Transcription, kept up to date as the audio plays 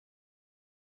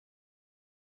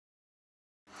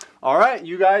All right,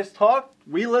 you guys talked,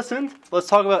 we listened. Let's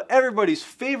talk about everybody's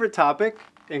favorite topic,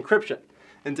 encryption.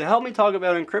 And to help me talk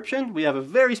about encryption, we have a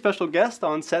very special guest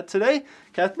on set today,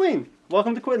 Kathleen.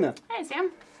 Welcome to QTNA. Hi,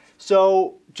 Sam.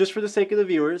 So, just for the sake of the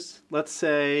viewers, let's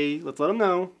let them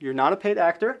know you're not a paid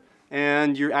actor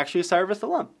and you're actually a CyberVista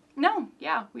alum. No,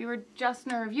 yeah, we were just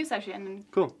in a review session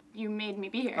and cool. You made me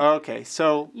be here. Okay,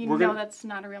 so that's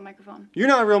not a real microphone. You're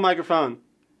not a real microphone.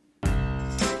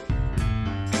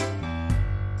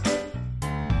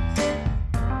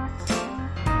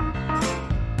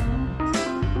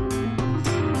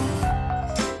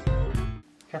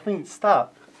 Kathleen,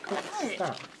 stop.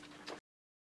 Stop.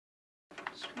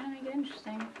 Just trying to make it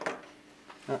interesting.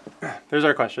 There's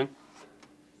our question.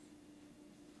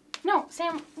 No,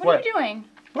 Sam, what are you doing?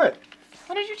 What?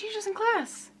 What did you teach us in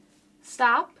class?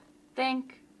 Stop,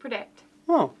 think, predict.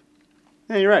 Oh,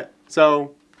 yeah, you're right.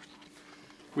 So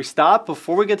we stop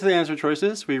before we get to the answer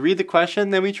choices. We read the question,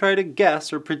 then we try to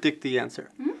guess or predict the answer.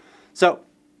 Mm-hmm. So,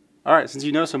 all right, since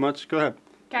you know so much, go ahead.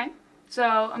 Okay.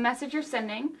 So a message you're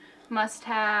sending must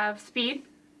have speed,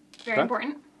 very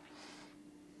important,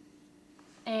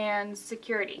 and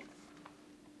security.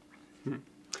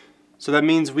 So that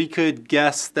means we could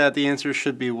guess that the answer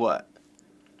should be what?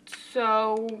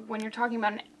 So when you're talking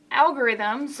about an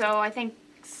algorithm, so I think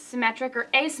symmetric or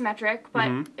asymmetric,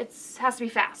 but it has to be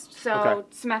fast. So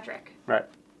symmetric. Right.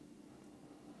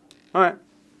 All right.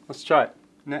 Let's try it.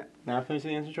 Now can we see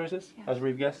the answer choices? Yeah. As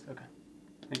we've guessed? Okay.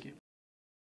 Thank you.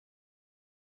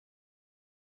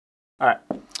 All right.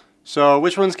 So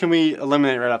which ones can we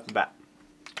eliminate right off the bat?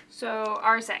 So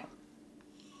RSA.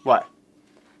 Why?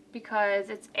 Because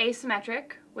it's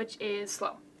asymmetric, which is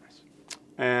slow.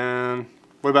 And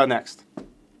what about next?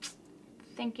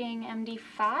 Thinking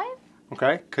MD5?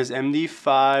 Okay, because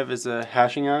MD5 is a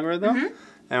hashing algorithm.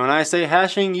 And when I say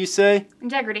hashing, you say?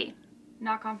 Integrity,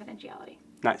 not confidentiality.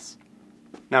 Nice.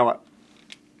 Now what?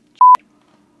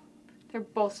 They're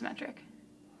both symmetric.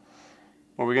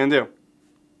 What are we going to do?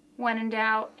 When in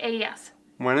doubt, AES.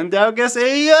 When in doubt, guess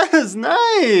AES.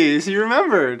 Nice. You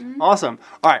remembered. Awesome.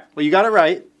 All right. Well, you got it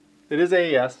right. It is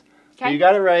AES. Okay. You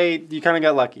got it right. You kind of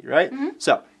got lucky, right?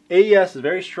 So AES is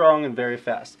very strong and very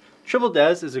fast. Triple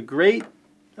DES is a great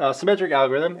symmetric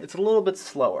algorithm. It's a little bit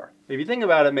slower. If you think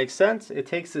about it, it makes sense. It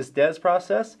takes this DES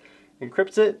process,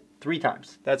 encrypts it 3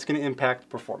 times. That's going to impact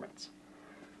performance.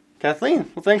 Kathleen,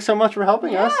 well, thanks so much for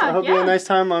helping us. I hope you had a nice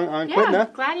time on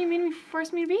QTNA. Glad you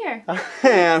forced me to be here.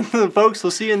 And folks, we'll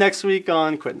see you next week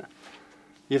on QTNA.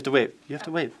 You have to wave. You have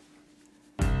to wave.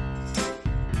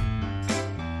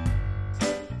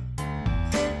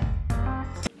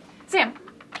 Sam,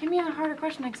 give me a harder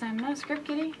question next time. I'm not a script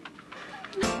kiddie.